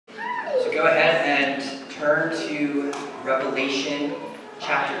Go ahead and turn to Revelation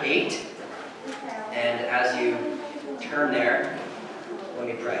chapter 8. And as you turn there, let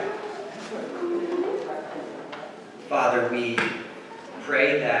me pray. Father, we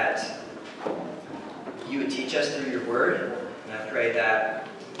pray that you would teach us through your word. And I pray that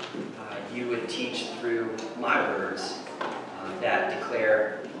you would teach through my words that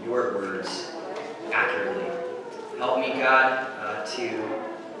declare your words accurately. Help me, God, to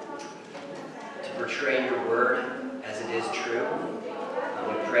portray your word as it is true.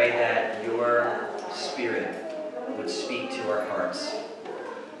 We pray that your Spirit would speak to our hearts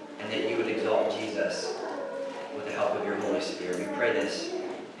and that you would exalt Jesus with the help of your Holy Spirit. We pray this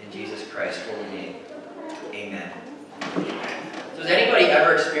in Jesus Christ's holy name. Amen. So has anybody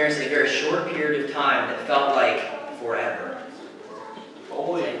ever experienced a very short period of time that felt like forever?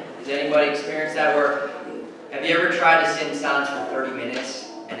 Oh, yeah. Has anybody experienced that? Or have you ever tried to sit in silence for 30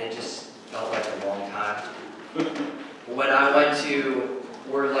 minutes and it just felt like a long time? When I went to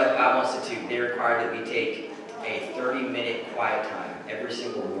Word Life Bible Institute, they required that we take a 30-minute quiet time every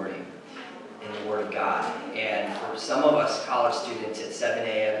single morning in the Word of God. And for some of us college students at 7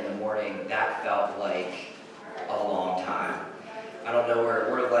 a.m. in the morning, that felt like a long time. I don't know where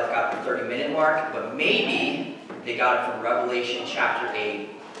Word of Life got the 30-minute mark, but maybe they got it from Revelation chapter 8,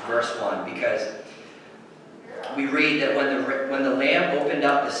 verse 1, because we read that when the Lamb opened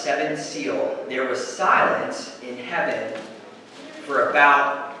up the seventh seal, there was silence in heaven for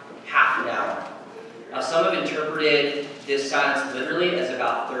about half an hour. Now, some have interpreted this silence literally as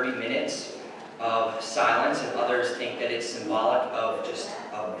about 30 minutes of silence, and others think that it's symbolic of just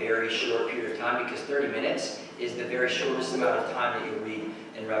a very short period of time, because 30 minutes is the very shortest amount of time that you read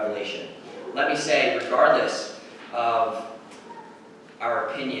in Revelation. Let me say, regardless of our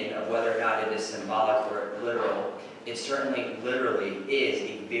opinion of whether or not it is symbolic or literal, it certainly literally is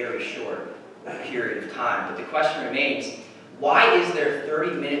a very short period of time. But the question remains, why is there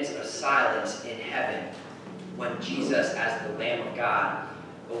 30 minutes of silence in heaven when Jesus, as the Lamb of God,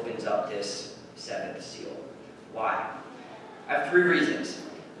 opens up this seventh seal? Why? I have three reasons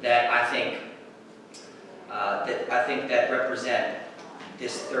that I think that represent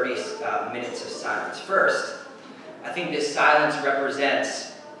this 30 minutes of silence. First, I think this silence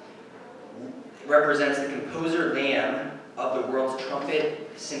represents the composer Lamb of the world's trumpet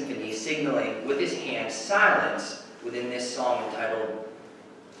symphony, signaling with his hand silence within this song entitled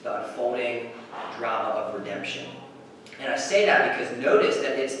The Unfolding Drama of Redemption. And I say that because notice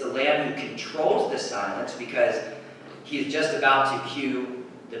that it's the Lamb who controls the silence, because he's just about to cue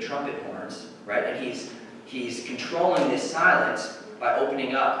the trumpet horns, right? And he's controlling this silence by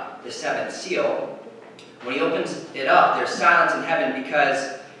opening up the seventh seal. When he opens it up, there's silence in heaven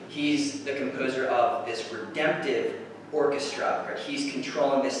because he's the composer of this redemptive orchestra. Right? He's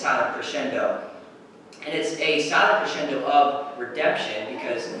controlling this silent crescendo. And it's a silent crescendo of redemption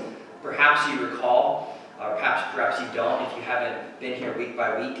because perhaps you recall, or perhaps you don't if you haven't been here week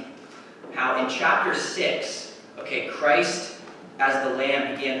by week, how in chapter 6, Christ as the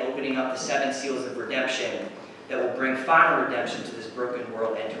Lamb began opening up the seven seals of redemption that will bring final redemption to this broken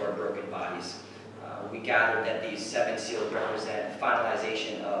world and to our broken bodies. We gathered that these seven seals represent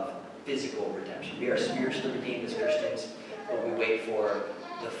finalization of physical redemption. We are spiritually redeemed as Christians, but we wait for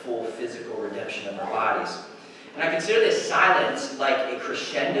the full physical redemption of our bodies. And I consider this silence like a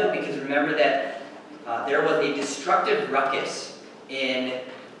crescendo because remember that there was a destructive ruckus in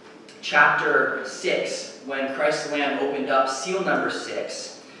chapter 6 when Christ the Lamb opened up seal number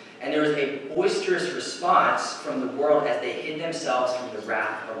 6. And there was a boisterous response from the world as they hid themselves from the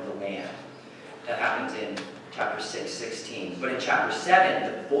wrath of the Lamb. That happens in chapter 6:16. But in chapter 7,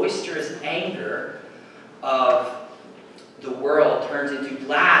 the boisterous anger of the world turns into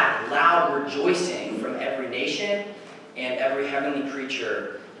glad, loud rejoicing from every nation and every heavenly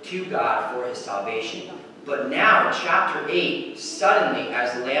creature to God for his salvation. But now, in chapter 8, suddenly,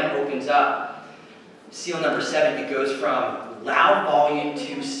 as the Lamb opens up seal number 7, it goes from loud volume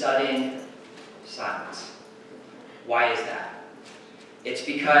to sudden silence. Why is that? It's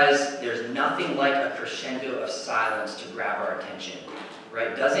because there's nothing like a crescendo of silence to grab our attention,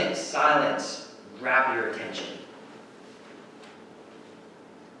 right? Doesn't silence grab your attention?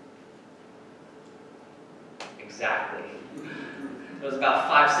 Exactly. It was about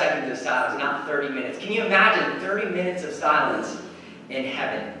 5 seconds of silence, not 30 minutes. Can you imagine 30 minutes of silence in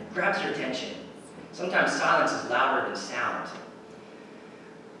heaven? Grabs your attention. Sometimes silence is louder than sound.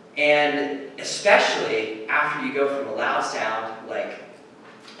 And especially after you go from a loud sound, like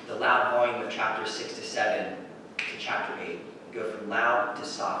the loud volume of chapter 6 to 7 to chapter 8. Go from loud to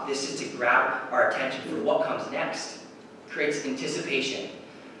soft. This is to grab our attention for what comes next. Creates anticipation.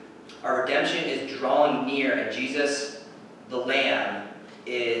 Our redemption is drawing near, and Jesus, the Lamb,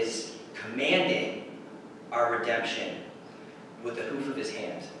 is commanding our redemption with the hoof of his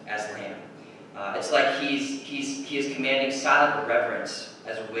hand as Lamb. It's like he is commanding silent reverence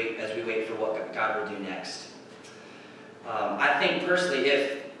as we wait for what God will do next. I think personally,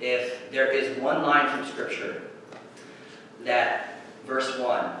 if there is one line from Scripture that verse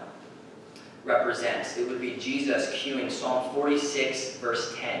 1 represents, it would be Jesus cueing Psalm 46,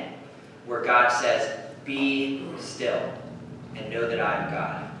 verse 10, where God says, "Be still and know that I am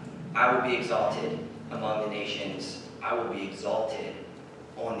God. I will be exalted among the nations. I will be exalted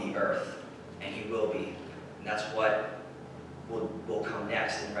on the earth." And he will be. And that's what will come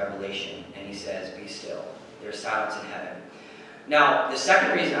next in Revelation. And he says, "Be still." There's silence in heaven. Now, the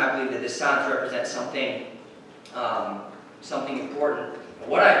second reason I believe that this silence represents something important,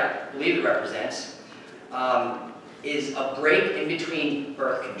 what I believe it represents, is a break in between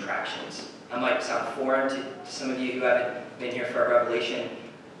birth contractions. That might sound foreign to some of you who haven't been here for a Revelation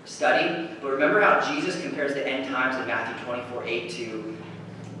study, but remember how Jesus compares the end times in Matthew 24:8 to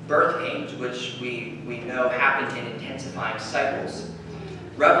birth pains, which we know happen in intensifying cycles.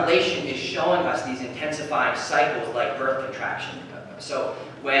 Revelation is showing us these intensifying cycles like birth contraction. So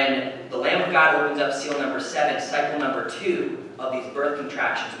when the Lamb of God opens up seal number 7, cycle number 2 of these birth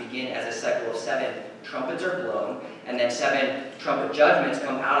contractions begin as a cycle of 7 trumpets are blown, and then 7 trumpet judgments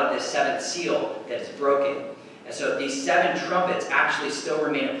come out of this 7th seal that is broken. And so these 7 trumpets actually still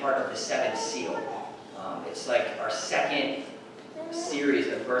remain a part of the 7th seal. It's like our second series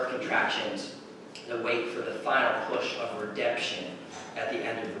of birth contractions that wait for the final push of redemption at the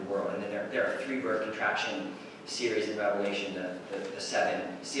end of the world. And then there are 3 birth contraction series in Revelation, the 7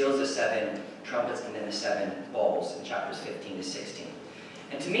 seals, the 7 trumpets, and then the 7 bowls in chapters 15 to 16.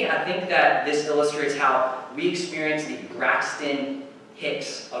 And to me, I think that this illustrates how we experience the Braxton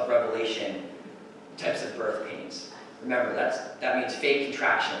Hicks of Revelation types of birth pains. Remember, that means fake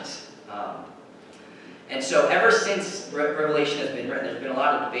contractions. And so ever since Revelation has been written, there's been a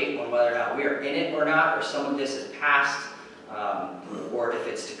lot of debate on whether or not we are in it or not, or some of this is past, or if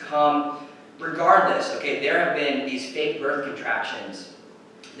it's to come. Regardless, okay, there have been these fake birth contractions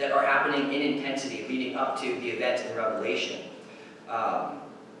that are happening in intensity leading up to the events in Revelation.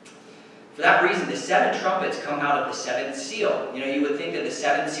 For that reason, the 7 trumpets come out of the 7th seal. You know, you would think that the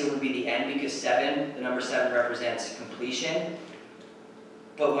 7th seal would be the end because 7, the number 7 represents completion.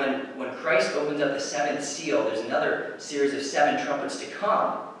 But when Christ opens up the 7th seal, there's another series of 7 trumpets to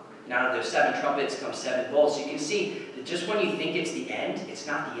come. And out of those 7 trumpets come 7 bowls. So you can see that just when you think it's the end, it's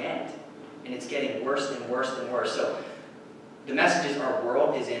not the end. And it's getting worse and worse and worse. So the message is our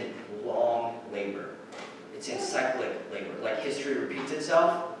world is in long labor. It's in cyclic labor. Like history repeats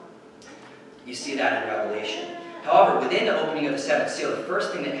itself, you see that in Revelation. However, within the opening of the 7th seal, the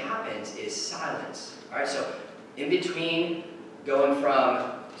first thing that happens is silence. All right, so in between going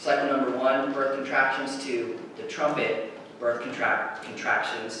from cycle number 1, birth contractions, to the trumpet, birth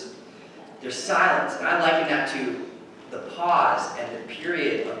contractions, there's silence. And I liken that to the pause and the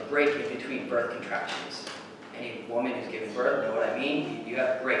period of break in between birth contractions. Any woman who's giving birth know what I mean. You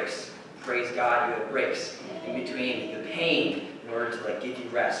have breaks. Praise God, you have breaks in between the pain in order to give you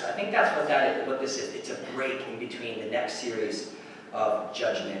rest. So I think that's what this is. It's a break in between the next series of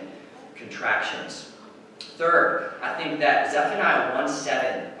judgment contractions. Third, I think that Zephaniah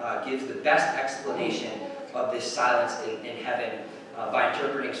 1:7 gives the best explanation of this silence in heaven by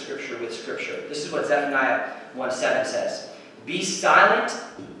interpreting Scripture with Scripture. This is what Zephaniah 1:7 says. "Be silent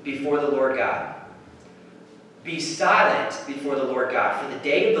before the Lord God. Be silent before the Lord God, for the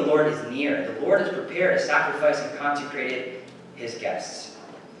day of the Lord is near. The Lord has prepared a sacrifice and consecrated his guests."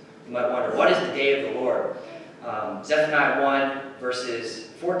 You might wonder, what is the day of the Lord? Zephaniah 1, verses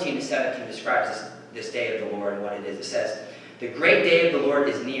 14 to 17 describes this day of the Lord and what it is. It says, "The great day of the Lord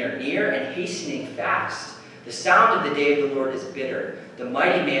is near, near and hastening fast. The sound of the day of the Lord is bitter. The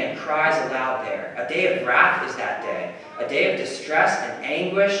mighty man cries aloud there. A day of wrath is that day, a day of distress and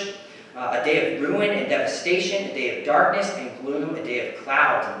anguish, a day of ruin and devastation, a day of darkness and gloom, a day of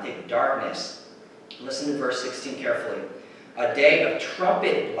clouds and thick darkness." Listen to verse 16 carefully. "A day of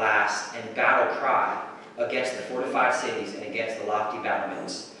trumpet blast and battle cry against the fortified cities and against the lofty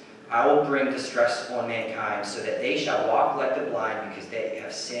battlements. I will bring distress on mankind, so that they shall walk like the blind, because they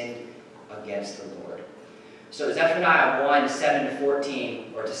have sinned against the Lord." So Zephaniah 1, 7 to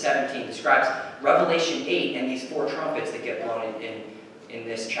 14, or to 17, describes Revelation 8 and these 4 trumpets that get blown in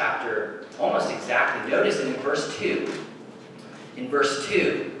this chapter almost exactly. Notice that in verse 2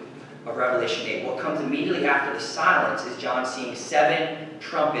 of Revelation 8, what comes immediately after the silence is John seeing 7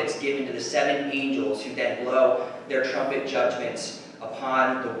 trumpets given to the 7 angels, who then blow their trumpet judgments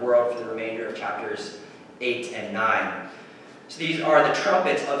upon the world for the remainder of chapters 8 and 9. So these are the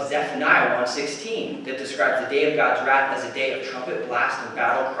trumpets of Zephaniah 1:16 that describes the day of God's wrath as a day of trumpet blast and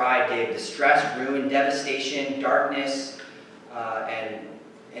battle cry, day of distress, ruin, devastation, darkness,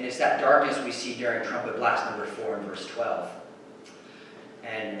 and it's that darkness we see during trumpet blast number 4 in verse 12.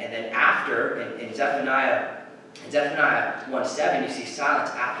 And then after, in Zephaniah 1:7, you see silence.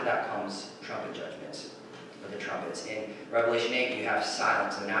 After that comes trumpet judgments, or the trumpets. In Revelation 8, you have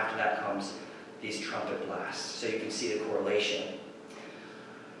silence, and after that comes these trumpet blasts. So you can see the correlation.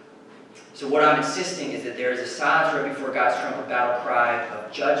 So what I'm insisting is that there is a silence right before God's trumpet battle cry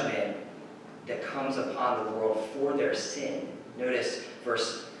of judgment that comes upon the world for their sin. Notice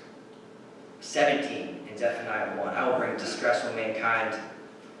verse 17 in Zephaniah 1. I will bring distress on mankind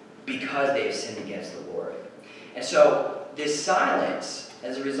because they have sinned against the Lord. And so this silence,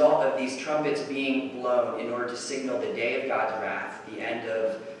 as a result of these trumpets being blown in order to signal the day of God's wrath, the end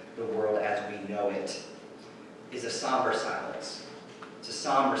of the world as we know it, is a somber silence. It's a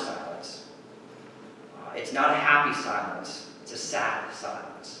somber silence. It's not a happy silence. It's a sad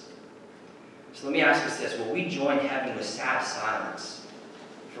silence. So let me ask us this. Will we join heaven with sad silence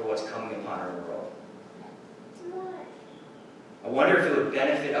for what's coming upon our world? I wonder if it would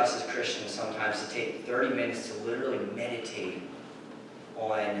benefit us as Christians sometimes to take 30 minutes to literally meditate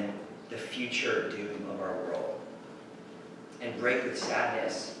on the future doom of our world and break with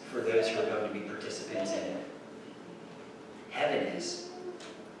sadness for those who are going to be participants in it. Heaven is.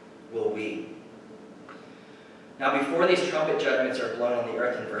 Will we? Now, before these trumpet judgments are blown on the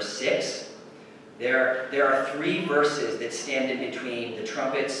earth in verse 6, there are 3 verses that stand in between the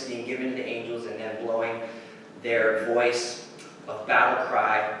trumpets being given to the angels and then blowing their voice of battle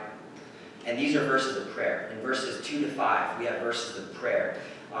cry. And these are verses of prayer. In verses 2 to 5, we have verses of prayer.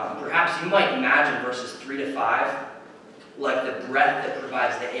 Perhaps you might imagine verses 3 to 5 like the breath that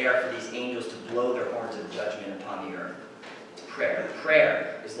provides the air for these angels to blow their horns of judgment upon the earth. Prayer.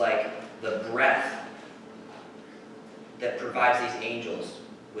 Prayer is like the breath that provides these angels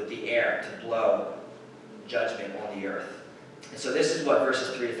with the air to blow judgment on the earth. And so this is what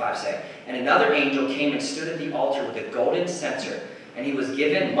verses 3 to 5 say. And another angel came and stood at the altar with a golden censer, and he was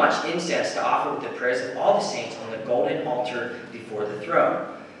given much incense to offer with the prayers of all the saints on the golden altar before the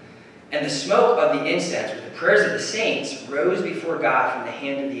throne. And the smoke of the incense with the prayers of the saints rose before God from the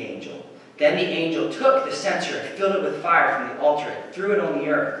hand of the angel. Then the angel took the censer and filled it with fire from the altar and threw it on the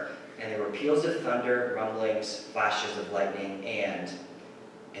earth. And there were peals of thunder, rumblings, flashes of lightning, and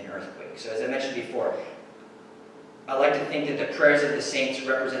an earthquake. So as I mentioned before, I like to think that the prayers of the saints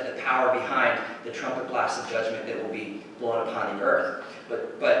represent the power behind the trumpet blast of judgment that will be blown upon the earth.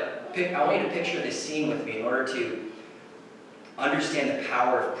 But I want you to picture this scene with me in order to understand the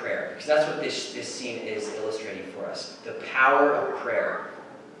power of prayer, because that's what this scene is illustrating for us, the power of prayer.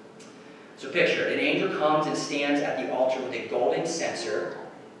 So picture, an angel comes and stands at the altar with a golden censer,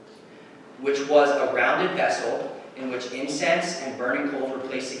 which was a rounded vessel in which incense and burning coals were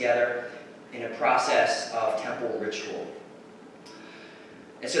placed together in a process of temple ritual.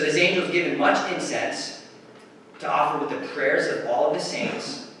 And so this angel is given much incense to offer with the prayers of all of the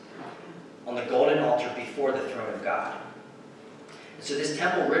saints on the golden altar before the throne of God. And so this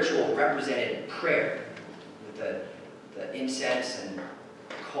temple ritual represented prayer, with the incense and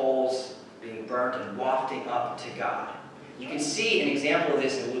coals being burnt and wafting up to God. You can see an example of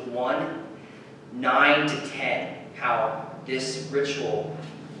this in Luke 1, 9 to 10, how this ritual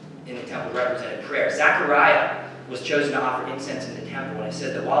in the temple represented prayer. Zechariah was chosen to offer incense in the temple, and it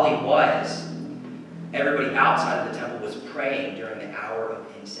says that while he was, everybody outside of the temple was praying during the hour of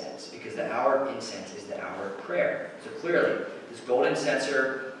incense, because the hour of incense is the hour of prayer. So clearly, this golden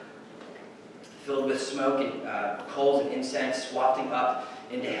censer filled with smoke and coals and incense wafting up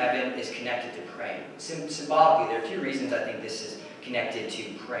into heaven is connected to praying. Symbolically, there are 2 reasons I think this is connected to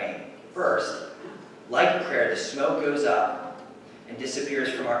praying. First, like prayer, the smoke goes up and disappears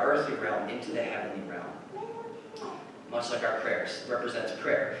from our earthly realm into the heavenly realm. Much like our prayers, it represents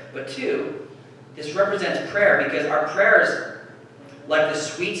prayer. But 2, this represents prayer because our prayers, like the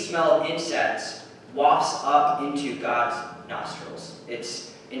sweet smell of incense, wafts up into God's nostrils.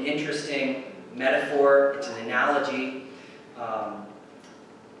 It's an interesting metaphor. It's an analogy.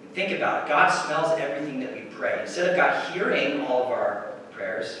 Think about it. God smells everything that we pray. Instead of God hearing all of our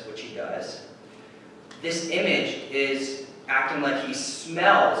prayers, which he does, this image is acting like he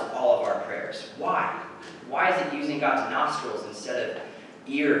smells all of our prayers. Why? Why is it using God's nostrils instead of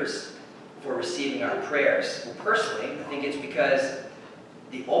ears for receiving our prayers? Well, personally, I think it's because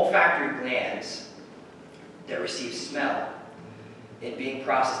the olfactory glands that receive smell in being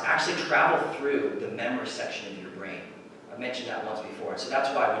processed actually travel through the memory section of your brain. I've mentioned that once before. So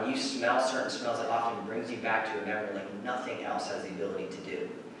that's why when you smell certain smells, it often brings you back to a memory like nothing else has the ability to do.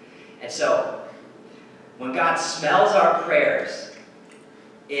 And so when God smells our prayers,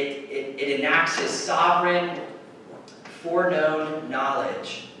 it enacts his sovereign, foreknown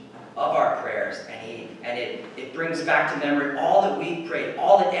knowledge of our prayers, and it brings back to memory all that we've prayed,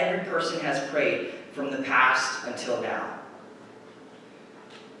 all that every person has prayed from the past until now.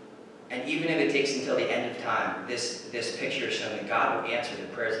 And even if it takes until the end of time, this picture is showing that God will answer the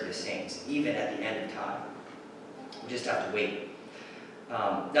prayers of his saints, even at the end of time. We just have to wait.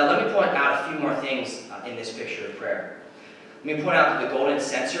 Now let me point out a few more things in this picture of prayer. Let me point out that the golden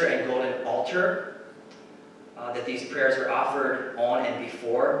censer and golden altar that these prayers are offered on and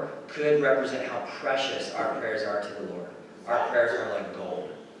before could represent how precious our prayers are to the Lord. Our prayers are like gold.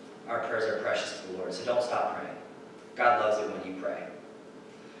 Our prayers are precious to the Lord, so don't stop praying. God loves it when you pray.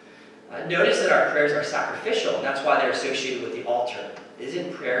 Notice that our prayers are sacrificial, and that's why they're associated with the altar.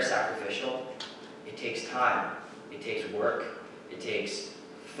 Isn't prayer sacrificial? It takes time. It takes work. It takes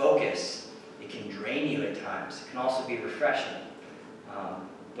focus. It can drain you at times. It can also be refreshing.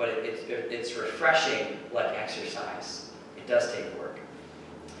 But it's refreshing like exercise. It does take work.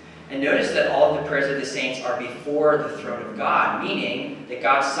 And notice that all of the prayers of the saints are before the throne of God, meaning that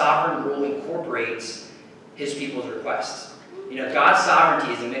God's sovereign rule incorporates his people's requests. You know, God's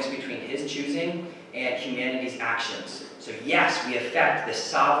sovereignty is a mix between his choosing and humanity's actions. So yes, we affect the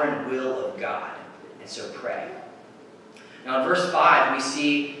sovereign will of God. And so pray. Now in verse 5, we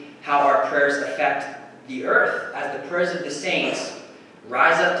see how our prayers affect the earth, as the prayers of the saints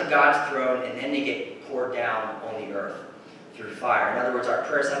rise up to God's throne, and then they get poured down on the earth through fire. In other words, our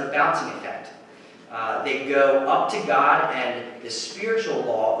prayers have a bouncing effect. They go up to God, and the spiritual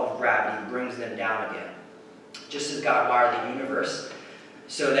law of gravity brings them down again. Just as God wired the universe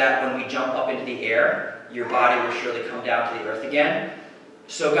so that when we jump up into the air, your body will surely come down to the earth again,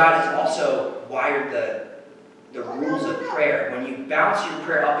 so God has also wired the rules of prayer. When you bounce your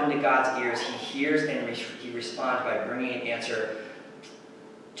prayer up into God's ears, he hears and he responds by bringing an answer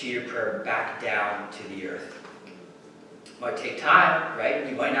to your prayer back down to the earth. It might take time, right?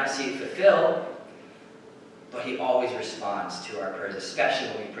 You might not see it fulfilled, but he always responds to our prayers, especially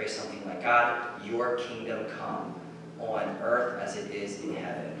when we pray something like, God, your kingdom come on earth as it is in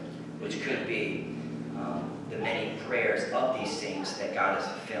heaven, which could be the many prayers of these saints that God is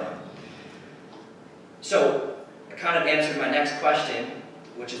fulfilling. So I kind of answered my next question,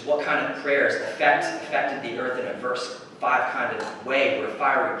 which is what kind of prayers affected the earth in a verse 5 kind of way, where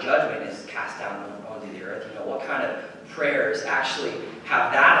fiery judgment is cast down onto the earth. You know, what kind of prayers actually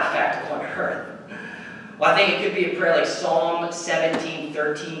have that effect on earth? Well, I think it could be a prayer like Psalm 17,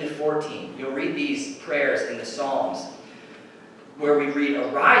 13 to 14. You'll read these prayers in the Psalms, where we read,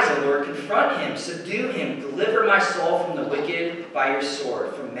 "Arise, O Lord, confront him, subdue him, deliver my soul from the wicked by your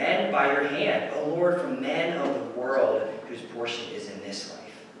sword, from men by your hand, O Lord, from men of the world whose portion is in this life."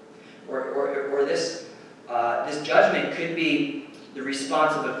 Or this judgment could be the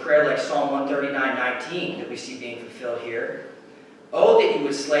response of a prayer like Psalm 139:19 that we see being fulfilled here. "Oh, that you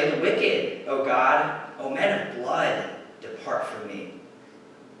would slay the wicked, O God, O men of blood, depart from me."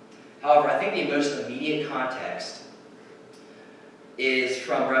 However, I think the most immediate context is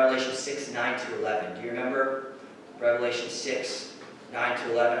from Revelation 6, 9 to 11. Do you remember Revelation 6, 9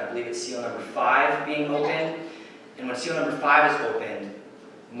 to 11? I believe it's seal number 5 being opened. And when seal number 5 is opened,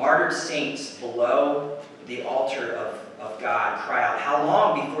 martyred saints below the altar of God cry out, "How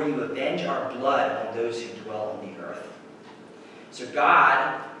long before you avenge our blood on those who dwell on the earth?" So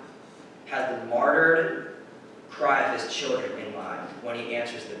God has the martyred cry of his children in mind when he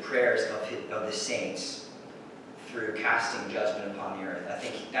answers the prayers of the saints through casting judgment upon the earth. I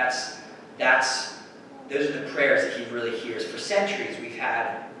think those are the prayers that he really hears. For centuries, we've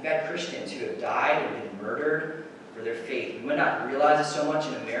had Christians who have died and been murdered for their faith. We might not realize it so much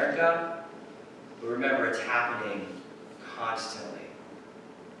in America, but remember, it's happening constantly.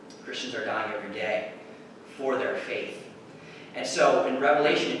 Christians are dying every day for their faith. And so in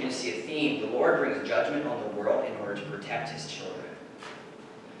Revelation, you're going to see a theme. The Lord brings judgment on the world in order to protect his children.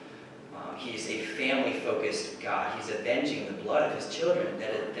 He's a family-focused God. He's avenging the blood of his children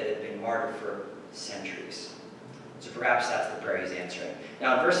that have been martyred for centuries. So perhaps that's the prayer he's answering.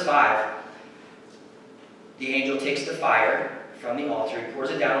 Now in verse 5, the angel takes the fire from the altar, he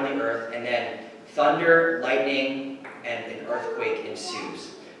pours it down on the earth, and then thunder, lightning, and an earthquake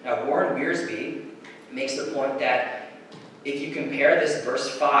ensues. Now Warren Wiersbe makes the point that if you compare this verse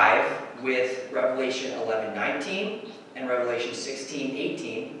 5 with Revelation 11:19 and Revelation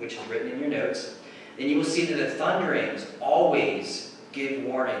 16:18, which is written in your notes, then you will see that the thunderings always give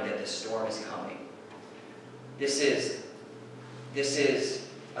warning that the storm is coming. This is This is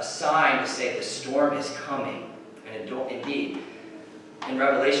a sign to say the storm is coming. And indeed, in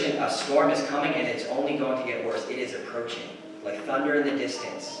Revelation, a storm is coming and it's only going to get worse. It is approaching, like thunder in the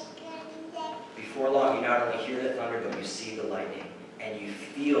distance. Before long, you not only hear the thunder, but you see the lightning. And you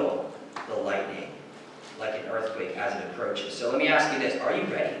feel the lightning like an earthquake as it approaches. So let me ask you this. Are you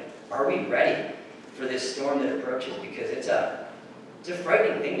ready? Are we ready for this storm that approaches? Because it's a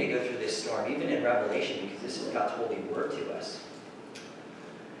frightening thing to go through this storm, even in Revelation, because this is God's holy word to us.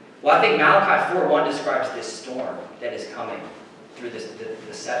 Well, I think Malachi 4:1 describes this storm that is coming through the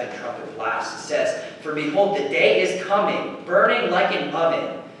 7 trumpet blasts. It says, "For behold, the day is coming, burning like an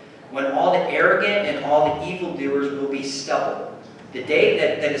oven, when all the arrogant and all the evildoers will be stubble. The day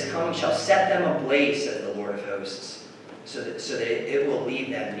that is coming shall set them ablaze, says the Lord of hosts, so that it will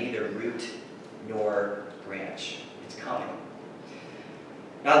leave them neither root nor branch." It's coming.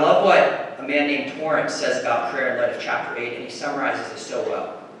 Now, I love what a man named Torrance says about prayer in light of chapter 8, and he summarizes it so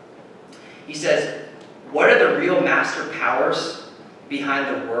well. He says, "What are the real master powers behind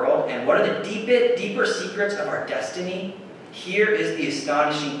the world, and what are the deeper secrets of our destiny? Here is the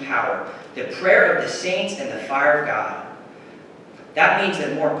astonishing power, the prayer of the saints and the fire of God. That means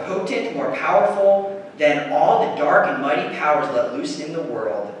that more potent, more powerful than all the dark and mighty powers let loose in the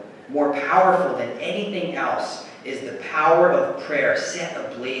world, more powerful than anything else, is the power of prayer set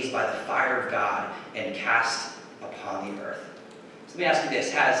ablaze by the fire of God and cast upon the earth." So let me ask you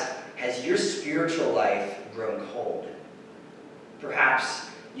this. Has your spiritual life grown cold? Perhaps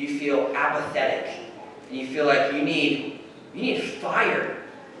you feel apathetic and you feel like you need fire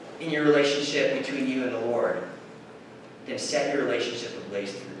in your relationship between you and the Lord. Then set your relationship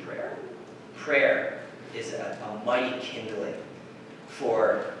ablaze through prayer. Prayer is a mighty kindling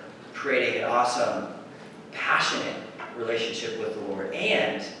for creating an awesome, passionate relationship with the Lord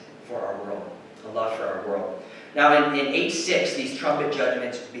and for our world, a love for our world. Now in 8:6, these trumpet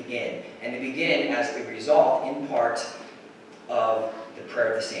judgments begin, and they begin as a result, in part, of the prayer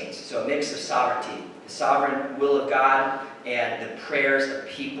of the saints. So a mix of sovereignty, the sovereign will of God, and the prayers of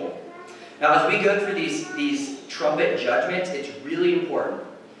people. Now as we go through these trumpet judgments, it's really important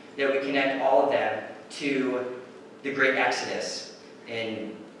that we connect all of them to the great Exodus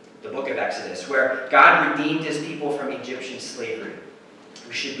in the book of Exodus, where God redeemed his people from Egyptian slavery.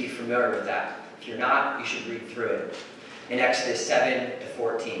 We should be familiar with that. If you're not, you should read through it in Exodus 7 to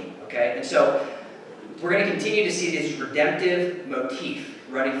 14. Okay? And so we're going to continue to see this redemptive motif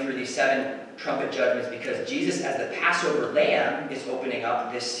running through these 7 trumpet judgments, because Jesus, as the Passover lamb, is opening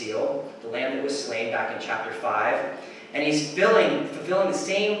up this seal, the lamb that was slain back in chapter 5, and he's fulfilling the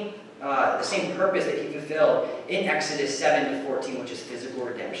same purpose that he fulfilled in Exodus 7 to 14, which is physical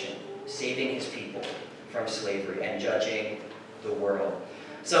redemption, saving his people from slavery and judging the world.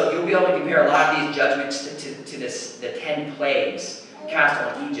 So you'll be able to compare a lot of these judgments to the 10 plagues cast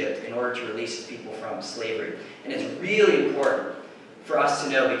on Egypt in order to release his people from slavery. And it's really important for us to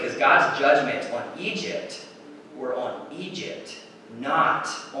know, because God's judgments on Egypt were on Egypt, not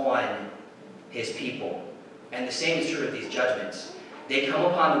on his people. And the same is true of these judgments. They come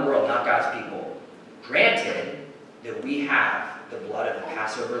upon the world, not God's people. Granted that we have the blood of the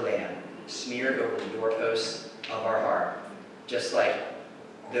Passover lamb smeared over the doorposts of our heart, just like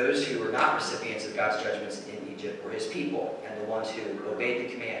those who were not recipients of God's judgments in Egypt were his people, and the ones who obeyed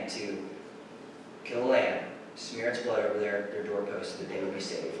the command to kill a lamb, smear its blood over their doorposts, so that they would be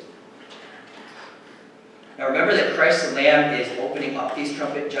saved. Now remember that Christ the Lamb is opening up these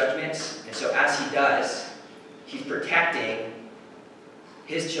trumpet judgments, and so as he does, he's protecting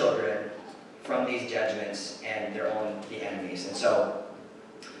his children from these judgments and the enemies. And so,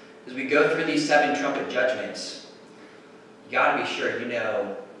 as we go through these 7 trumpet judgments, you got to be sure you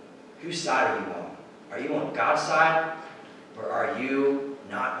know whose side are you on. Are you on God's side, or are you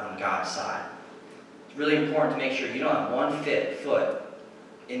not on God's side? It's really important to make sure you don't have one foot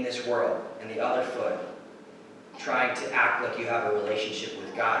in this world and the other foot trying to act like you have a relationship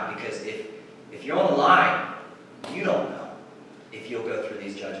with God. Because if you're on the line, you don't know if you'll go through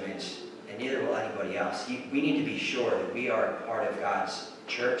these judgments, and neither will anybody else. We need to be sure that we are part of God's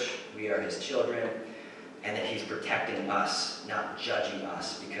church, we are his children, and that he's protecting us, not judging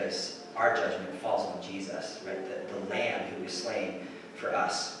us, because our judgment falls on Jesus, right? The Lamb who was slain for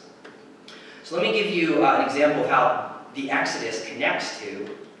us. So let me give you an example of how the Exodus connects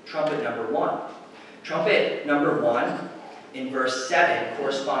to trumpet number 1. Trumpet number 1 in verse 7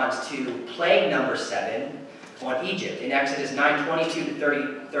 corresponds to plague number 7 on Egypt in Exodus 9:22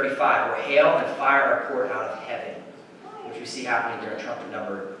 to 35, where hail and fire are poured out of heaven, which we see happening during trumpet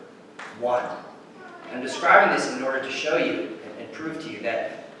number 1. I'm describing this in order to show you and prove to you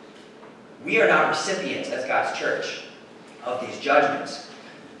that we are not recipients as God's church of these judgments.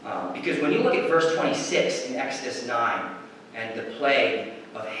 Because when you look at verse 26 in Exodus 9 and the plague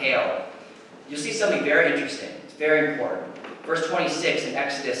of hail, you'll see something very interesting. It's very important. Verse 26 in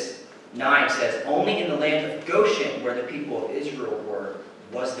Exodus 9 says, "Only in the land of Goshen, where the people of Israel were,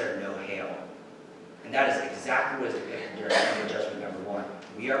 was there no hail." And that is exactly what is depicted during Trumpet Judgment number 1.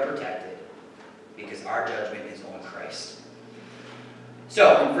 We are protected because our judgment is on Christ.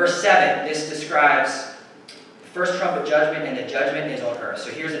 So, in verse 7, this describes the first trumpet judgment, and the judgment is on earth.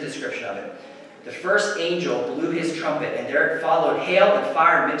 So here's a description of it. "The first angel blew his trumpet, and there followed hail and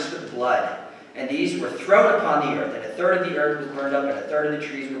fire mixed with blood. And these were thrown upon the earth, and a third of the earth was burned up, and a third of the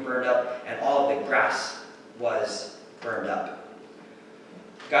trees were burned up, and all of the grass was burned up."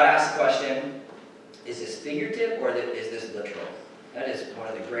 God asked the question, is this figurative or is this literal? That is one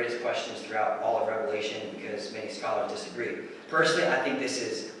of the greatest questions throughout all of Revelation, because many scholars disagree. Personally, I think this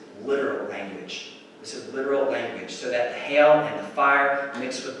is literal language. This is literal language, so that the hail and the fire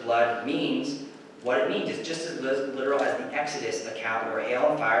mixed with blood means what it means. It's just as literal as the Exodus account, where hail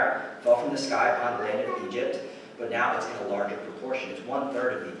and fire fell from the sky upon the land of Egypt, but now it's in a larger proportion. It's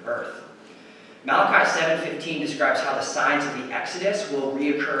 1/3 of the earth. Malachi 7:15 describes how the signs of the Exodus will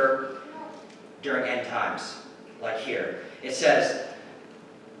reoccur during end times, like here. It says,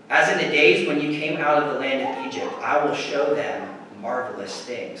 "As in the days when you came out of the land of Egypt, I will show them marvelous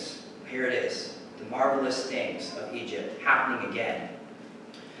things." Here it is, the marvelous things of Egypt happening again.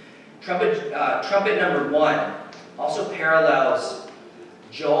 Trumpet number 1 also parallels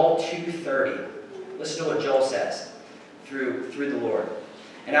Joel 2:30. Listen to what Joel says through the Lord.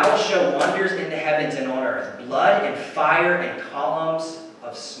 "And I will show wonders in the heavens and on earth, blood and fire and columns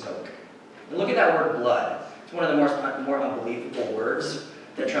of smoke." And look at that word blood. It's one of the more unbelievable words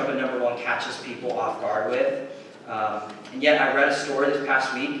that trumpet number 1 catches people off guard with. And yet I read a story this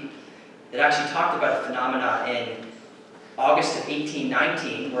past week that actually talked about a phenomenon in August of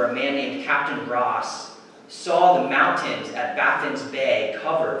 1819, where a man named Captain Ross saw the mountains at Baffin's Bay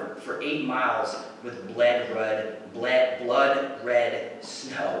covered for 8 miles with blood-red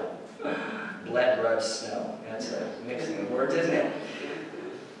snow. Blood-red snow. That's a mixing of words, isn't it?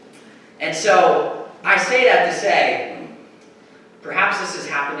 And so I say that to say, perhaps this has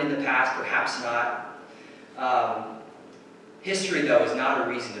happened in the past, perhaps not. History, though, is not a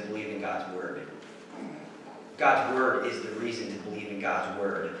reason to believe in God's Word. God's Word is the reason to believe in God's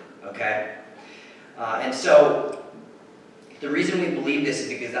Word, okay? And so the reason we believe this is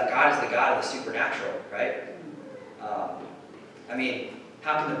because that God is the God of the supernatural, right? I mean,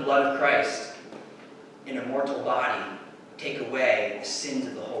 how can the blood of Christ in a mortal body take away the sins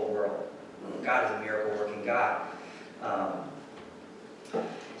of the whole world? God is a miracle-working God.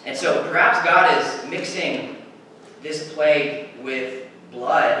 And so perhaps God is mixing this plague with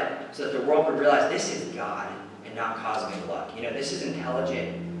blood so that the world would realize this is God and not cosmic luck. You know, this is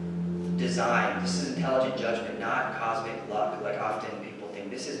intelligent design. This is intelligent judgment, not cosmic luck, like often people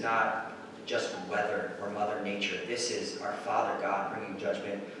think. This is not just weather or Mother Nature. This is our Father God bringing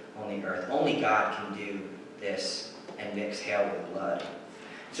judgment on the earth. Only God can do this and mix hail with blood.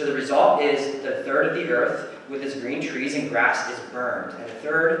 So the result is that a third of the earth with its green trees and grass is burned. And a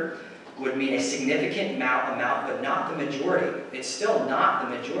third would mean a significant amount, but not the majority. It's still not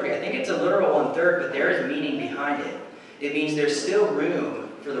the majority. I think it's a literal 1/3, but there is meaning behind it. It means there's still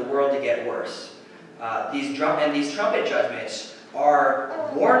room for the world to get worse. These trumpet judgments are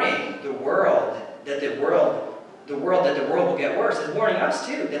warning the world that the world will get worse. It's warning us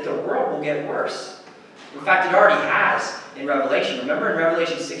too that the world will get worse. In fact, it already has in Revelation. Remember in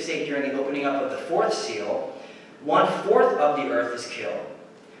Revelation 6:8, during the opening up of the 4th seal, 1/4 of the earth is killed.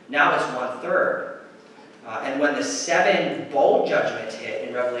 Now it's 1/3. And when the 7 bowl judgments hit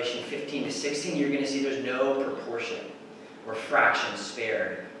in Revelation 15-16, you're going to see there's no proportion or fraction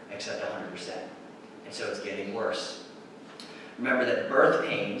spared except 100%. And so it's getting worse. Remember that birth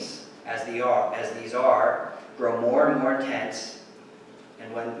pains, as these are, grow more and more intense.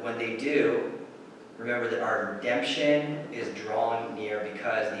 And when they do, remember that our redemption is drawing near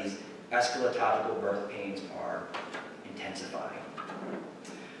because these eschatological birth pains are intensifying.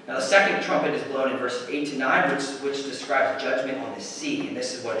 Now the second trumpet is blown in verses 8-9, which describes judgment on the sea. And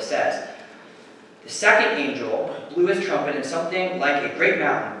this is what it says. The second angel blew his trumpet, and something like a great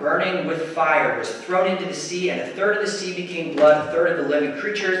mountain, burning with fire, was thrown into the sea, and a third of the sea became blood, a third of the living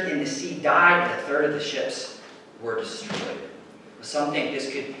creatures in the sea died, and a third of the ships were destroyed. Some think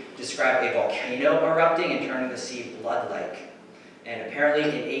this could describe a volcano erupting and turning the sea blood-like. And apparently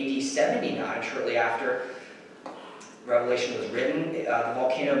in AD 79, shortly after Revelation was written, the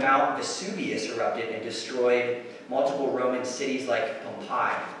volcano Mount Vesuvius erupted and destroyed multiple Roman cities like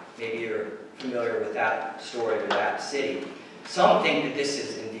Pompeii. Maybe you're familiar with that story or that city. Some think that this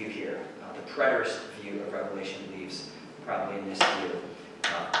is in view here. The preterist view of Revelation believes probably in this view.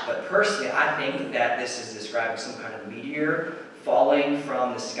 But personally, I think that this is describing some kind of meteor falling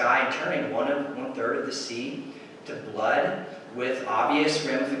from the sky and turning one third of the sea to blood, with obvious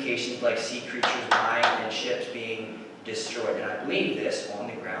ramifications like sea creatures dying and ships being destroyed. And I believe this on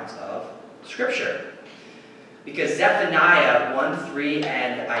the grounds of Scripture. Because Zephaniah 1:3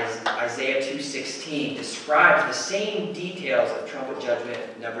 and Isaiah 2:16 describes the same details of trumpet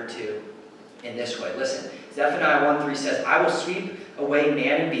judgment number 2 in this way. Listen, Zephaniah 1:3 says, I will sweep away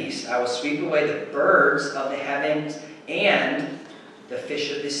man and beast. I will sweep away the birds of the heavens and the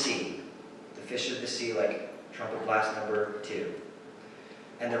fish of the sea. The fish of the sea, like trumpet blast number 2.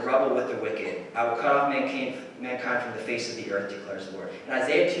 And the rubble with the wicked. I will cut off mankind from the face of the earth, declares the Lord. And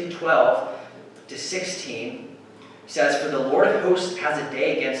Isaiah 2:12-16 says, For the Lord of hosts has a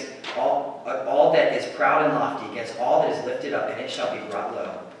day against all that is proud and lofty, against all that is lifted up, and it shall be brought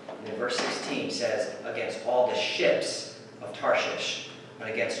low. And then verse 16 says, against all the ships of Tarshish, and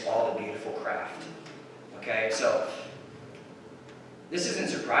against all the beautiful craft. Okay, so this isn't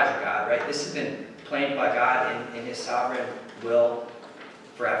surprising God, right? This has been planned by God in his sovereign will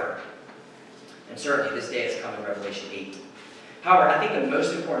forever. And certainly this day has come in Revelation 8. However, I think the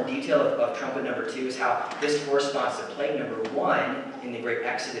most important detail of trumpet number 2 is how this corresponds to plague number 1 in the great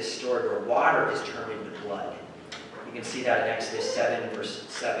Exodus story, where water is turned into blood. You can see that in Exodus 7, verse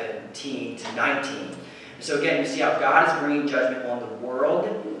 17 to 19. So again, we see how God is bringing judgment on the world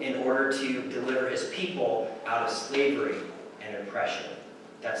in order to deliver his people out of slavery and oppression.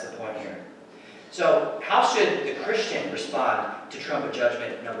 That's the point here. So how should the Christian respond to trumpet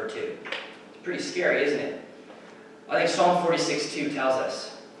judgment number 2? It's pretty scary, isn't it? I think Psalm 46:2 tells us.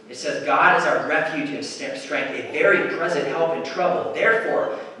 It says, God is our refuge and strength, a very present help in trouble.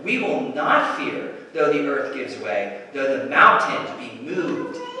 Therefore, we will not fear, though the earth gives way, though the mountains be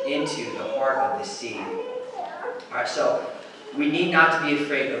moved into the heart of the sea. All right, so we need not to be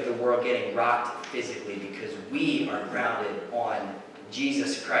afraid of the world getting rocked physically, because we are grounded on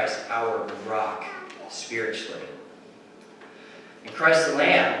Jesus Christ, our rock, spiritually. And Christ the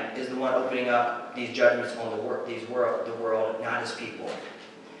Lamb is the one opening up these judgments on the world, not his people.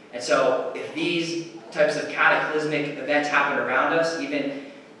 And so if these types of cataclysmic events happen around us, even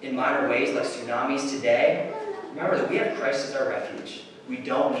in minor ways like tsunamis today, remember that we have Christ as our refuge. We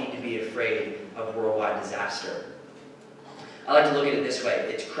don't need to be afraid of worldwide disaster. I like to look at it this way.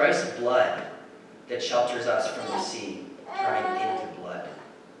 It's Christ's blood that shelters us from the sea turning into blood.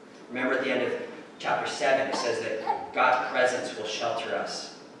 Remember at the end of chapter 7, it says that God's presence will shelter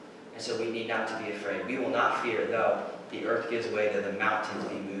us. And so we need not to be afraid. We will not fear, though the earth gives way, though the mountains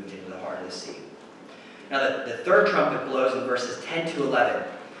be moved into the heart of the sea. Now the third trumpet blows in verses 10 to 11.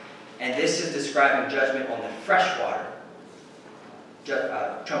 And this is describing judgment on the fresh water.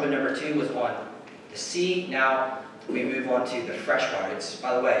 Trumpet number 2 was on the sea. Now we move on to the fresh water.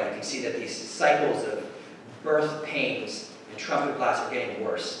 By the way, you can see that these cycles of birth pains and trumpet blasts are getting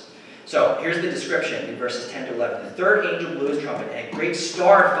worse. So here's the description in verses 10 to 11. The third angel blew his trumpet, and a great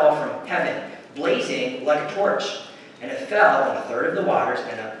star fell from heaven, blazing like a torch. And it fell on a third of the waters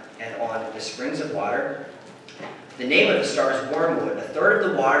and on the springs of water. The name of the star is wormwood. A third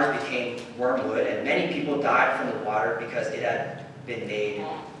of the waters became wormwood, and many people died from the water because it had been made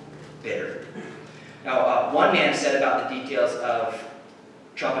bitter. Now, one man said about the details of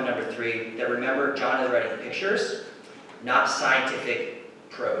trumpet number 3 that, remember, John is writing pictures, not scientific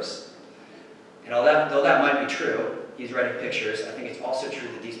prose. And though that might be true, he's writing pictures, I think it's also true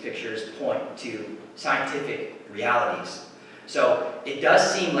that these pictures point to scientific realities. So it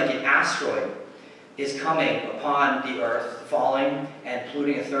does seem like an asteroid is coming upon the earth, falling and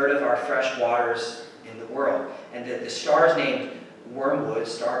polluting a third of our fresh waters in the world. And the star is named wormwood,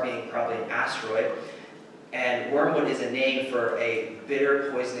 star being probably an asteroid. And wormwood is a name for a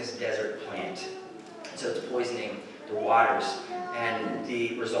bitter, poisonous desert plant. So it's poisoning the waters. And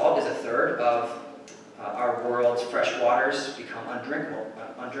the result is a third of our world's fresh waters become undrinkable.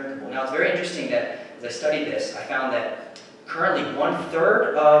 Now, it's very interesting that as I studied this, I found that currently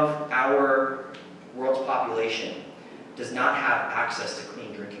 1/3 of our world's population does not have access to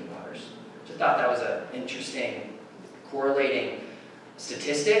clean drinking waters. So I thought that was an interesting correlating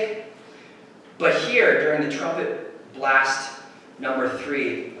statistic. But here, during the trumpet blast number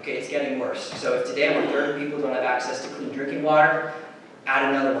 3, okay, it's getting worse. So if today 1/3 of people don't have access to clean drinking water, add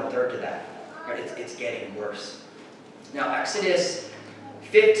another 1/3 to that. Right? It's getting worse. Now, Exodus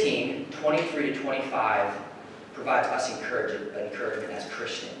 15:23-25 provides us encouragement as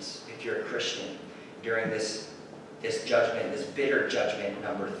Christians. If you're a Christian, during this judgment, this bitter judgment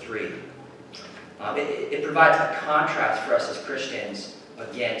number 3. It provides a contrast for us as Christians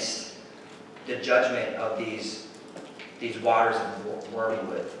against the judgment of these waters of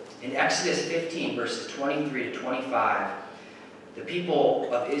wormwood. In Exodus 15, verses 23 to 25, the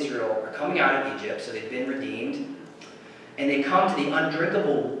people of Israel are coming out of Egypt, so they've been redeemed, and they come to the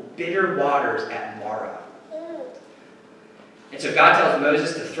undrinkable, bitter waters at Marah. And so God tells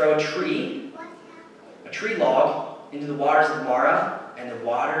Moses to throw a tree log, into the waters of Marah, and the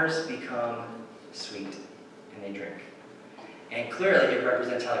waters become sweet, and they drink. And clearly it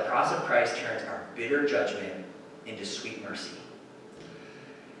represents how the cross of Christ turns our bitter judgment into sweet mercy.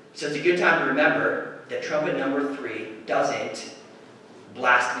 So it's a good time to remember that trumpet number 3 doesn't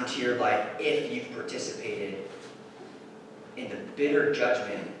blast into your life if you've participated in the bitter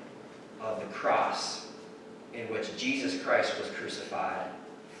judgment of the cross in which Jesus Christ was crucified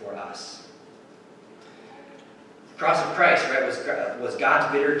for us. The cross of Christ, right, was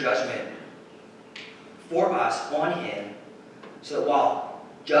God's bitter judgment for us on him, so that while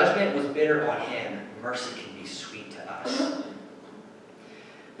judgment was bitter on him, mercy can be sweet to us.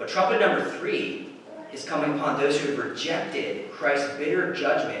 But trumpet number 3 is coming upon those who have rejected Christ's bitter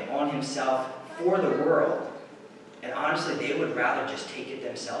judgment on himself for the world. And honestly, they would rather just take it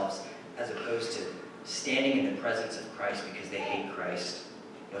themselves as opposed to standing in the presence of Christ because they hate Christ.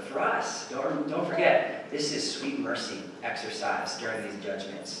 But for us, don't forget, this is sweet mercy exercised during these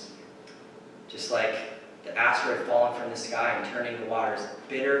judgments. Just like the asteroid falling from the sky and turning the waters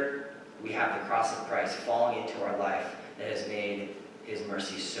bitter, we have the cross of Christ falling into our life that has made his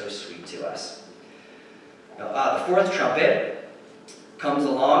mercy so sweet to us. Now, the fourth trumpet comes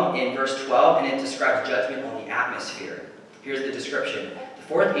along in verse 12, and it describes judgment on the atmosphere. Here's the description. The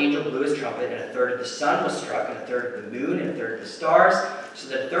fourth angel blew his trumpet, and a third of the sun was struck, and a third of the moon, and a third of the stars, so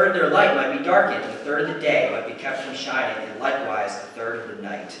that a third of their light might be darkened, and a third of the day might be kept from shining, and likewise a third of the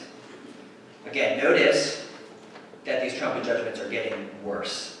night. Again, notice that these trumpet judgments are getting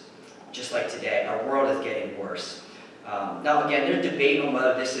worse. Just like today, our world is getting worse. Now again, there's debate on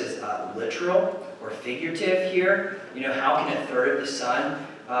whether this is literal or figurative here. You know, how can a third of the sun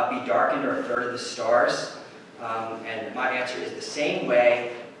be darkened, or a third of the stars? And my answer is the same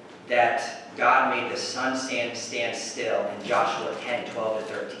way that God made the sun stand still in Joshua 10, 12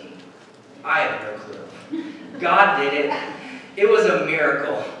 to 13. I have no clue. God did it. It was a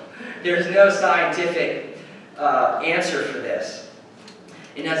miracle. There's no scientific answer for this.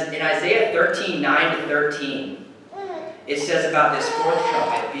 In Isaiah 13, 9 to 13, it says about this fourth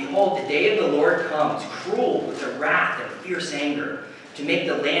trumpet, "Behold, the day of the Lord comes, cruel with a wrath and fierce anger, to make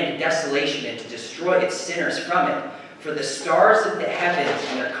the land a desolation and to destroy its sinners from it. For the stars of the heavens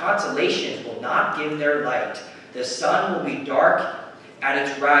and their constellations will not give their light. The sun will be dark at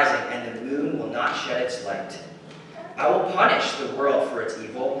its rising, and the moon will not shed its light. I will punish the world for its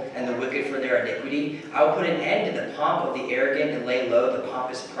evil, and the wicked for their iniquity. I will put an end to the pomp of the arrogant and lay low the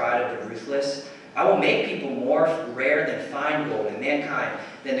pompous pride of the ruthless. I will make people more rare than fine gold, and mankind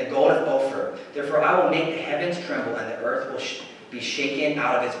than the gold of Ophir. Therefore I will make the heavens tremble, and the earth will be shaken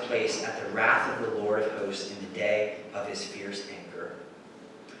out of its place at the wrath of the Lord of hosts in the day of his fierce anger."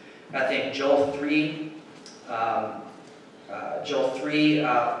 I think Joel 3,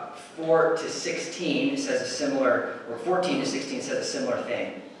 4 to 16 says a similar, or 14 to 16 says a similar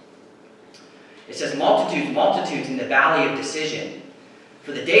thing. It says, "Multitudes, multitudes in the valley of decision.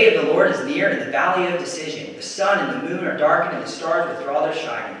 For the day of the Lord is near in the valley of decision. The sun and the moon are darkened, and the stars withdraw their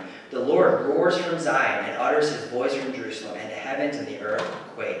shining. The Lord roars from Zion and utters his voice from Jerusalem, and the heavens and the earth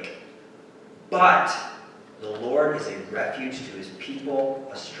quake. But the Lord is a refuge to his people,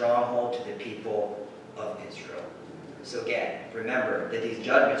 a stronghold to the people of Israel." So again, remember that these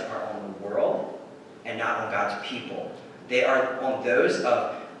judgments are on the world and not on God's people. They are on those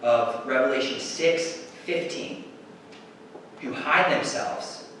of Revelation 6:15, who hide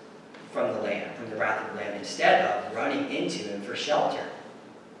themselves from the Lamb, from the wrath of the Lamb, instead of running into him for shelter.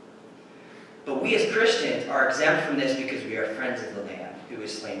 But we as Christians are exempt from this because we are friends of the Lamb who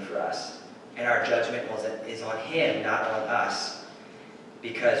is slain for us. And our judgment is on him, not on us,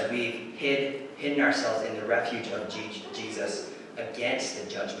 because we've hidden ourselves in the refuge of Jesus against the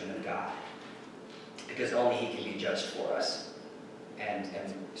judgment of God. Because only he can be judged for us, and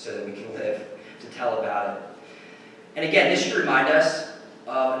so that we can live to tell about it. And again, this should remind us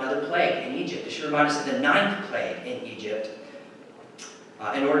of another plague in Egypt. This should remind us of the 9th plague in Egypt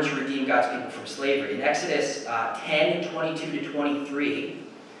in order to redeem God's people from slavery. In Exodus 10, 22 to 23,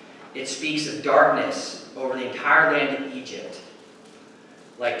 it speaks of darkness over the entire land of Egypt,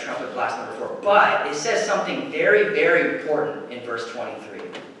 like trumpet blast number 4. But it says something very, very important in verse 23.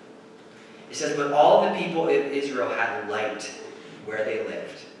 It says, "But all of the people of Israel had light where they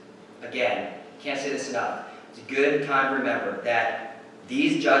lived." Again, Can't say this enough. It's a good time to remember that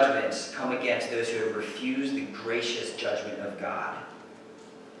these judgments come against those who have refused the gracious judgment of God.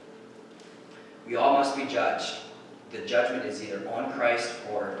 We all must be judged. The judgment is either on Christ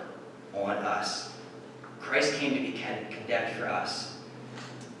or on us. Christ came to be condemned for us.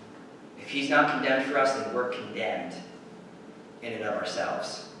 If he's not condemned for us, then we're condemned in and of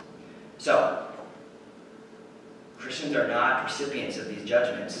ourselves. So, Christians are not recipients of these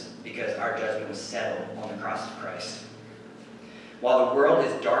judgments because our judgment was settled on the cross of Christ. While the world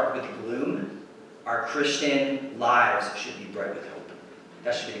is dark with gloom, our Christian lives should be bright with hope.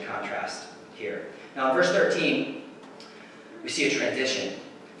 That should be the contrast here. Now in verse 13, we see a transition.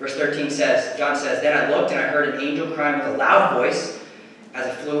 Verse 13 says, John says, "Then I looked and I heard an angel crying with a loud voice as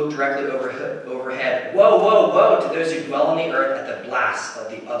it flew directly overhead, 'Woe, woe, woe to those who dwell on the earth at the blast of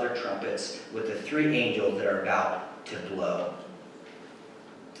the other trumpets with the 3 angels that are about to blow.'"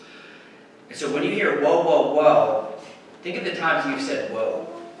 And so when you hear whoa, whoa, whoa, think of the times you've said, "Whoa,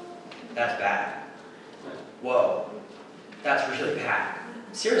 that's bad. Whoa, that's really bad."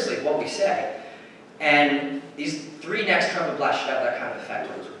 Seriously, what we say. And these 3 next trumpet blasts should have that kind of effect.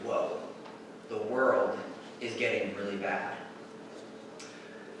 It was, whoa, the world is getting really bad.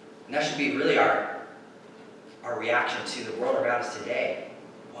 And that should be really our reaction to the world around us today.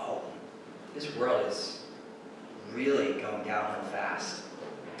 Whoa, this world is really going downhill fast.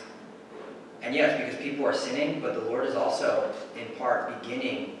 And yes, because people are sinning, but the Lord is also, in part,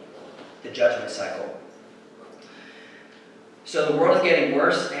 beginning the judgment cycle. So the world is getting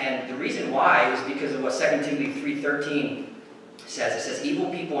worse, and the reason why is because of what 2 Timothy 3:13 says. It says, "Evil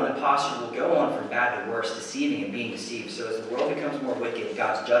people and impostors will go on from bad to worse, deceiving and being deceived. So as the world becomes more wicked,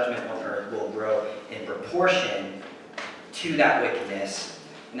 God's judgment on earth will grow in proportion to that wickedness."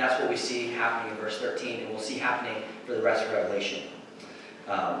 And that's what we see happening in verse 13, and we'll see happening for the rest of Revelation.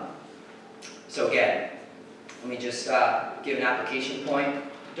 So again, let me just give an application point.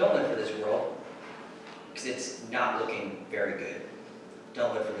 Don't live for this world, because it's not looking very good.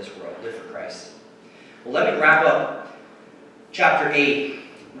 Don't live for this world. Live for Christ. Well, let me wrap up chapter 8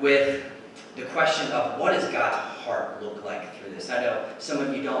 with the question of what does God's heart look like through this? I know some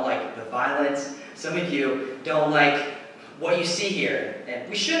of you don't like the violence. Some of you don't like what you see here, and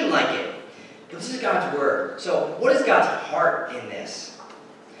we shouldn't like it. But this is God's word. So what is God's heart in this?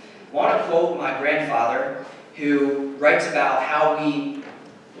 I want to quote my grandfather, who writes about how we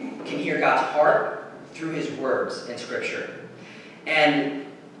can hear God's heart through his words in Scripture. And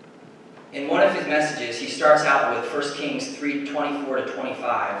in one of his messages, he starts out with 1 Kings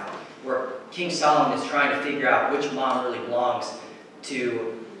 3:24-25, where King Solomon is trying to figure out which mom really belongs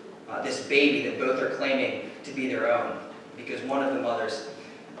to this baby that both are claiming to be their own. Because one of the mothers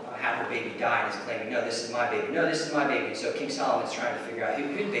had her baby die and is claiming, "No, this is my baby. No, this is my baby." And so King Solomon's trying to figure out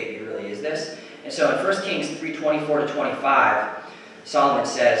whose baby really is this. And so in 1 Kings 3:24-25, Solomon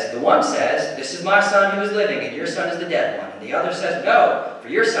says, "The one says, 'This is my son who is living, and your son is the dead one.' And the other says, 'No, for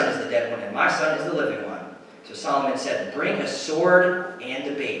your son is the dead one, and my son is the living one.' So Solomon said, 'Bring a sword and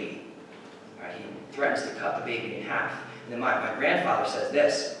the baby.'" All right, he threatens to cut the baby in half. And then my grandfather says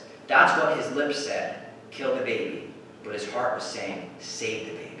this, "That's what his lips said, 'Kill the baby.' But his heart was saying, 'Save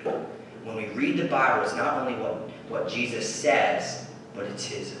the baby.'" When we read the Bible, it's not only what Jesus says, but it's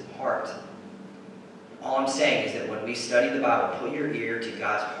his heart. All I'm saying is that when we study the Bible, put your ear to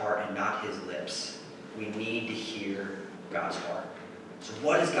God's heart and not his lips. We need to hear God's heart. So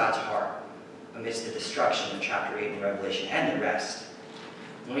what is God's heart amidst the destruction of chapter 8 in Revelation and the rest?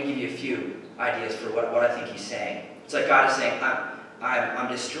 Let me give you a few ideas for what I think he's saying. It's like God is saying, I'm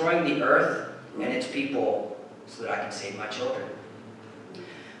destroying the earth and its people so that I can save my children.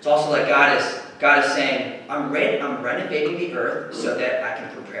 It's also like God is saying, I'm renovating the earth so that I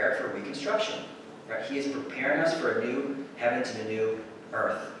can prepare it for reconstruction. Right? He is preparing us for a new heavens and a new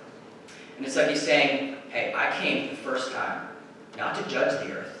earth. And it's like he's saying, hey, I came the first time not to judge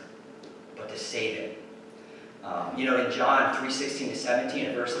the earth, but to save it. In John 3:16-17,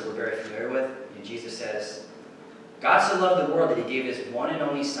 a verse that we're very familiar with, Jesus says, "God so loved the world that he gave his one and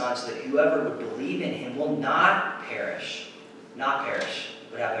only Son, so that whoever would believe in him will not perish,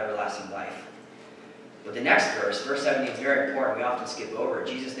 but have everlasting life." But the next verse, verse 17, is very important. We often skip over it.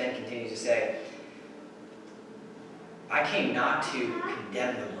 Jesus then continues to say, "I came not to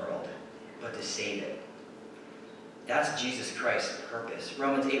condemn the world, but to save it." That's Jesus Christ's purpose.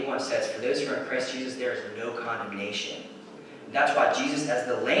 Romans 8:1 says, "For those who are in Christ Jesus, there is no condemnation." And that's why Jesus, as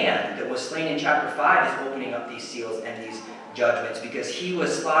the Lamb that was slain in chapter 5, is opening up these seals and these judgments, because he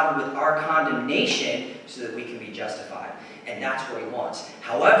was slaughtered with our condemnation so that we can be justified. And that's what he wants.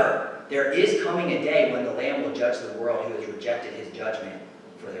 However, there is coming a day when the Lamb will judge the world who has rejected his judgment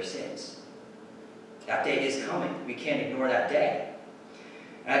for their sins. That day is coming. We can't ignore that day.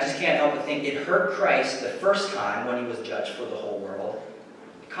 And I just can't help but think it hurt Christ the first time when he was judged for the whole world.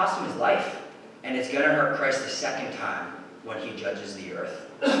 It cost him his life. And it's going to hurt Christ the second time when he judges the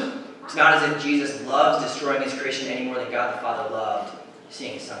earth. It's not as if Jesus loves destroying his creation any more than God the Father loved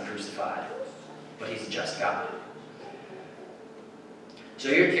seeing his son crucified. But he's just God. So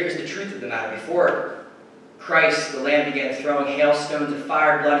here's the truth of the matter. Before Christ, the Lamb, began throwing hailstones of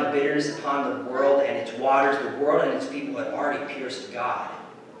fire, blood, and bitterness upon the world and its waters, the world and its people had already pierced God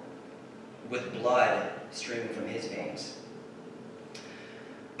with blood streaming from his veins.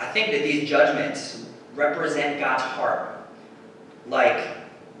 I think that these judgments represent God's heart, like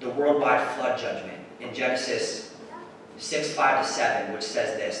the worldwide flood judgment in Genesis 6:5-7, which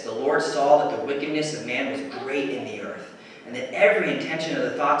says this: "The Lord saw that the wickedness of man was great in the earth, and that every intention of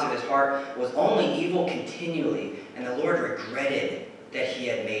the thoughts of his heart was only evil continually. And the Lord regretted that he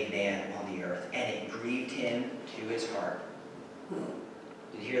had made man on the earth, and it grieved him to his heart."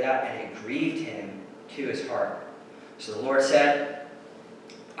 Did you hear that? And it grieved him to his heart. So the Lord said,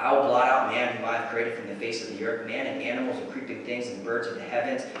 "I will blot out man whom I have created from the face of the earth, man and animals and creeping things and birds of the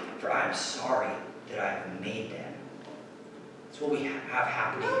heavens, for I am sorry that I have made them." That's what we have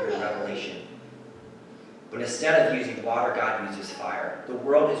happening here in Revelation. But instead of using water, God uses fire. The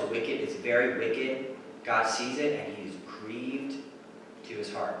world is wicked. It's very wicked. God sees it, and he is grieved to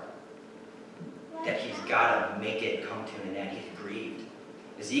his heart that he's got to make it come to an end. He's grieved.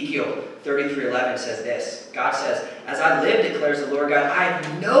 Ezekiel 33:11 says this. God says, "As I live, declares the Lord God, I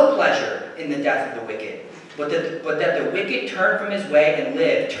have no pleasure in the death of the wicked, but that the wicked turn from his way and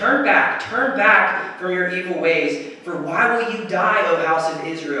live. Turn back from your evil ways, for why will you die, O house of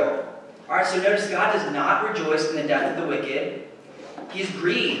Israel?" All right, so notice God does not rejoice in the death of the wicked. He's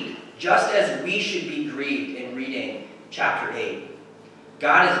grieved, just as we should be grieved in reading chapter 8.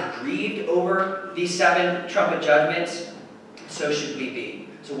 God is grieved over these 7 trumpet judgments, so should we be.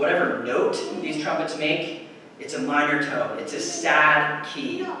 So whatever note these trumpets make, it's a minor tone. It's a sad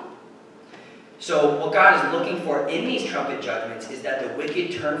key. So what God is looking for in these trumpet judgments is that the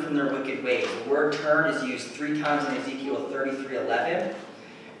wicked turn from their wicked ways. The word turn is used 3 times in Ezekiel 33:11,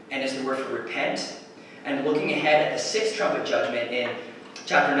 and is the word for repent. And looking ahead at the 6th trumpet judgment in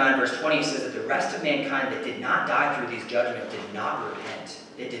chapter 9, verse 20, it says that the rest of mankind that did not die through these judgments did not repent.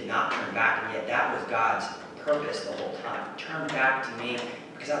 They did not turn back, and yet that was God's purpose the whole time. Turn back to me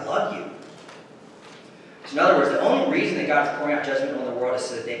because I love you. So in other words, the only reason that God is pouring out judgment on the world is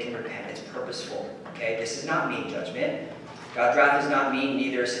so that they can repent. It's purposeful. Okay? This is not mean judgment. God's wrath is not mean,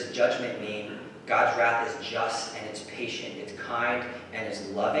 neither is his judgment mean. God's wrath is just and it's patient, it's kind and it's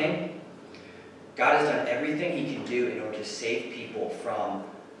loving. God has done everything he can do in order to save people from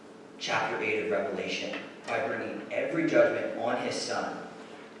chapter 8 of Revelation by bringing every judgment on his son.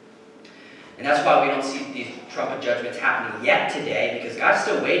 And that's why we don't see these trumpet judgments happening yet today, because God's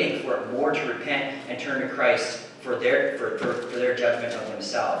still waiting for more to repent and turn to Christ for their judgment of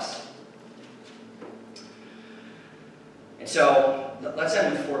themselves. And so let's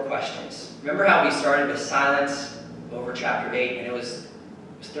end with 4 questions. Remember how we started with silence over chapter 8, and it was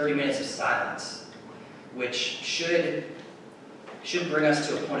 30 minutes of silence, which should bring us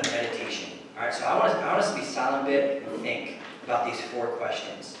to a point of meditation. All right, so I want us to be silent a bit and think about these 4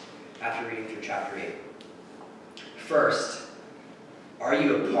 questions after reading through chapter 8. First, are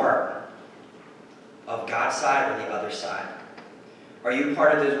you a part of God's side or the other side? Are you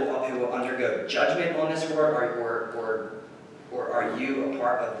part of those who will undergo judgment on this world, or are you a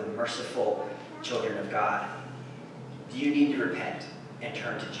part of the merciful children of God? Do you need to repent and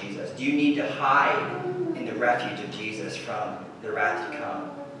turn to Jesus? Do you need to hide in the refuge of Jesus from the wrath to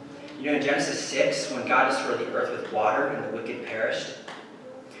come? You know, in Genesis 6, when God destroyed the earth with water and the wicked perished,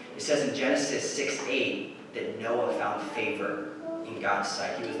 it says in Genesis 6:8 that Noah found favor in God's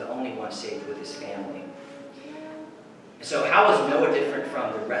sight. He was the only one saved with his family. So how is Noah different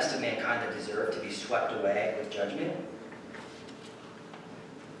from the rest of mankind that deserved to be swept away with judgment?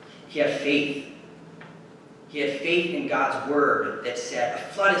 He had faith. He had faith in God's word that said,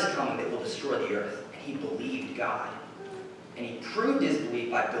 a flood is coming that will destroy the earth. And he believed God. And he proved his belief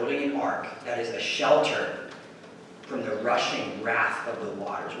by building an ark that is a shelter from the rushing wrath of the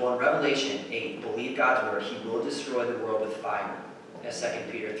waters. Well, in Revelation 8, believe God's word, he will destroy the world with fire, as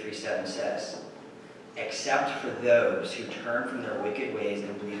 2 Peter 3:7 says, except for those who turn from their wicked ways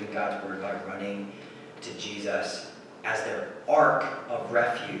and believe in God's word by running to Jesus as their ark of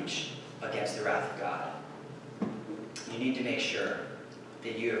refuge against the wrath of God. You need to make sure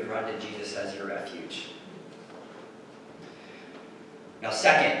that you have run to Jesus as your refuge. Now,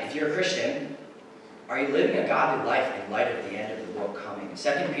 second, if you're a Christian, are you living a godly life in light of the end of the world coming?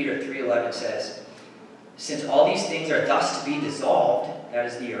 2 Peter 3:11 says, Since all these things are thus to be dissolved, that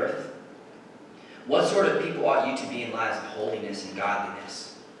is the earth, what sort of people ought you to be in lives of holiness and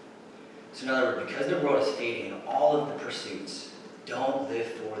godliness? So in other words, because the world is fading in all of the pursuits, don't live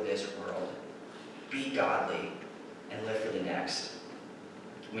for this world. Be godly and live for the next.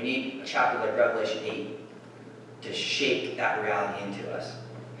 We need a chapter like Revelation 8 to shake that reality into us.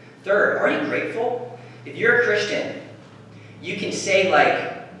 Third, are you grateful? If you're a Christian, you can say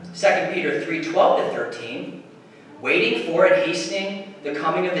like 2 Peter 3:12-13, waiting for and hastening the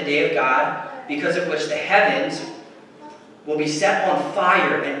coming of the day of God, because of which the heavens will be set on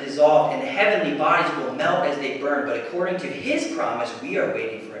fire and dissolved, and the heavenly bodies will melt as they burn. But according to his promise, we are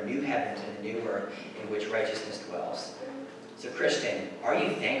waiting for a new heavens and a new earth in which righteousness dwells. So Christian, are you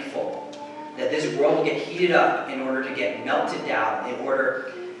thankful that this world will get heated up in order to get melted down, in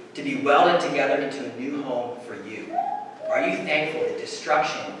order to be welded together into a new home for you? Are you thankful that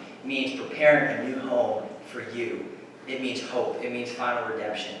destruction means preparing a new home for you? It means hope. It means final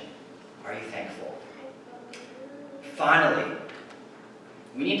redemption. Are you thankful? Finally,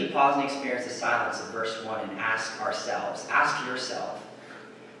 we need to pause and experience the silence of verse 1 and ask ourselves, ask yourself,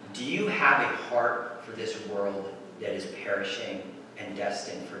 do you have a heart for this world that is perishing and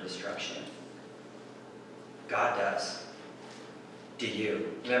destined for destruction? God does. Do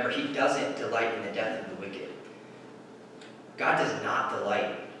you? Remember, he doesn't delight in the death of the wicked. God does not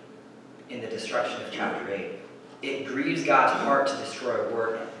delight in the destruction of chapter 8. It grieves God's heart to destroy a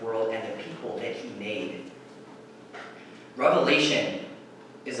world and the people that he made. Revelation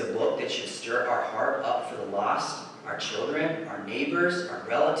is a book that should stir our heart up for the lost, our children, our neighbors, our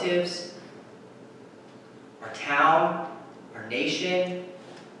relatives, our town, our nation.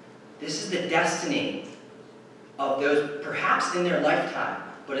 This is the destiny of those, perhaps in their lifetime,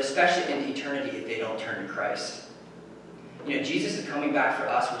 but especially in eternity if they don't turn to Christ. You know, Jesus is coming back for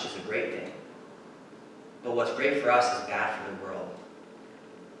us, which is a great thing. But what's great for us is bad for the world.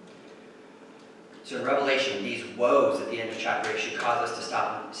 So in Revelation, these woes at the end of chapter 8 should cause us to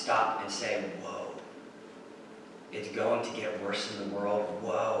stop and say, whoa, it's going to get worse in the world.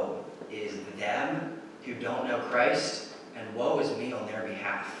 Woe is them who don't know Christ, and woe is me on their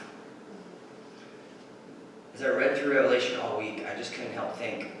behalf. As I read through Revelation all week, I just couldn't help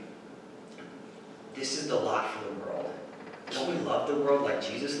think, this is the lot for the world. Don't we love the world like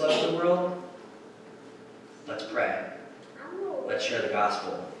Jesus loves the world? Let's pray. Let's share the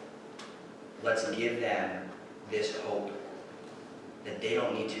gospel. Let's give them this hope that they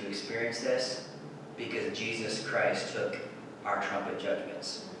don't need to experience this because Jesus Christ took our trumpet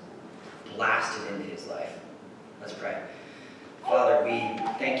judgments, blasted into his life. Let's pray. Father, we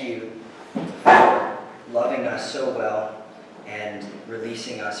thank you for loving us so well and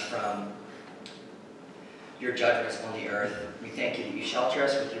releasing us from your judgments on the earth. We thank you that you shelter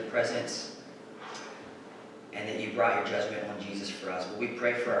us with your presence and that you brought your judgment on Jesus for us. But we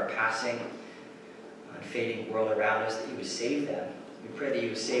pray for our passing and fading world around us, that you would save them. We pray that you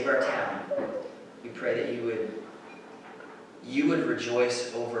would save our town. We pray that you would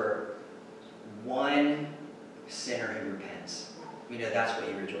rejoice over one sinner who repents. We know that's what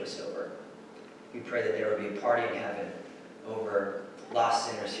you rejoice over. We pray that there will be a party in heaven over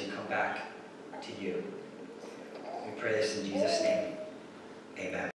lost sinners who come back to you. We pray this in Jesus' name. Amen.